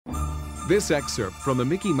This excerpt from the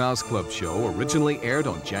Mickey Mouse Club show, originally aired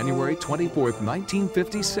on January 24th,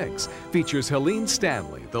 1956, features Helene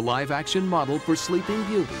Stanley, the live-action model for Sleeping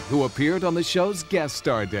Beauty, who appeared on the show's guest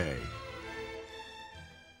star day.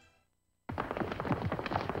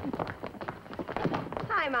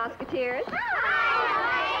 Hi, Mouseketeers.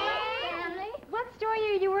 Hi, Stanley. What story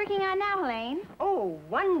are you working on now, Helene? Oh,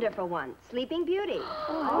 wonderful one. Sleeping Beauty.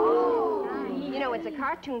 Oh. You know, it's a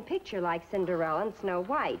cartoon picture like Cinderella and Snow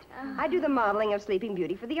White. I do the modeling of Sleeping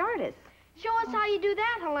Beauty for the artists. Show us how you do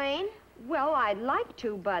that, Helene. Well, I'd like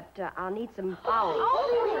to, but I'll need some owls.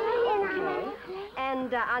 Oh. Okay.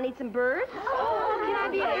 And I'll need some birds. Oh, can I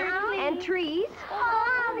be an owl? And trees.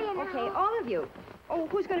 Oh, I'll be an Okay, all of you. Oh,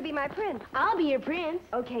 who's going to be my prince? I'll be your prince.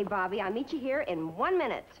 Okay, Bobby, I'll meet you here in 1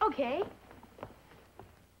 minute. Okay.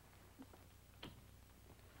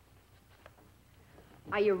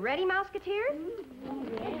 Are you ready, Mouseketeers?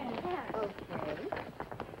 Yeah. Okay.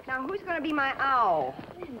 Now, who's going to be my owl?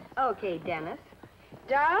 Okay, Dennis.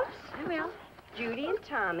 Doves? I will. Judy and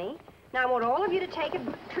Tommy. Now, I want all of you to take a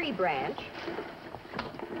tree branch.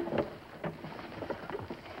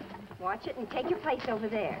 Watch it and take your place over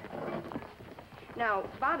there. Now,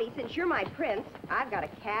 Bobby, since you're my prince, I've got a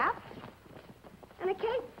cap and a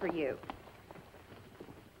cape for you.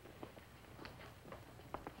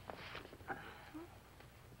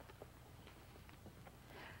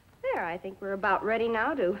 There, I think we're about ready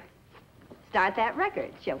now to start that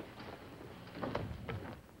record show.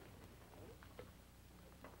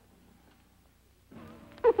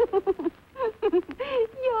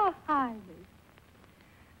 Your Highness.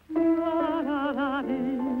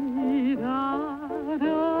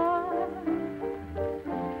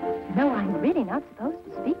 No, I'm really not supposed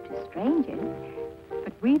to speak to strangers,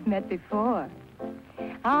 but we've met before.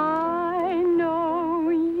 I know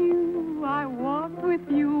you, I walked with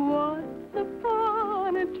you once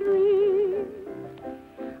upon a dream.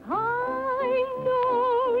 I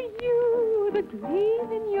know you, the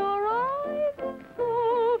gleam in your eyes is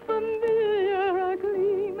so familiar a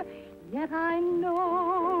gleam. Yet I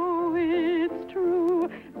know it's true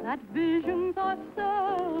that visions are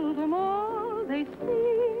seldom all they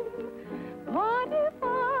seem. But if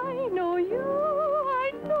I know you,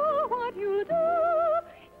 I know what you'll do.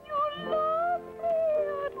 You'll love me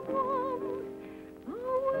at once, the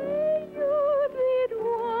way you did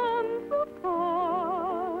once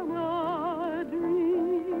upon a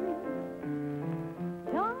dream.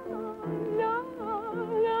 La, la, la.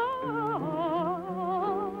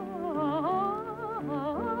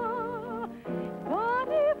 But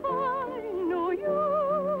if I know you,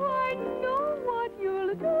 I know what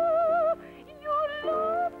you'll do. You'll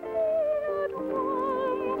love me at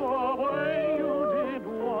once, the way you did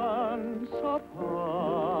once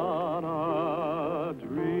upon a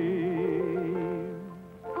dream.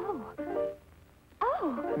 Oh.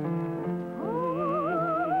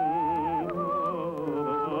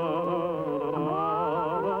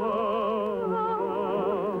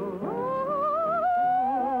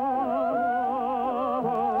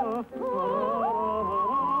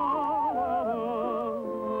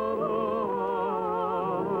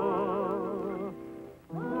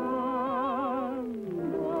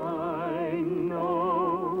 I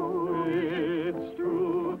know it's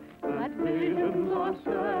true that visions are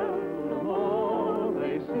sad.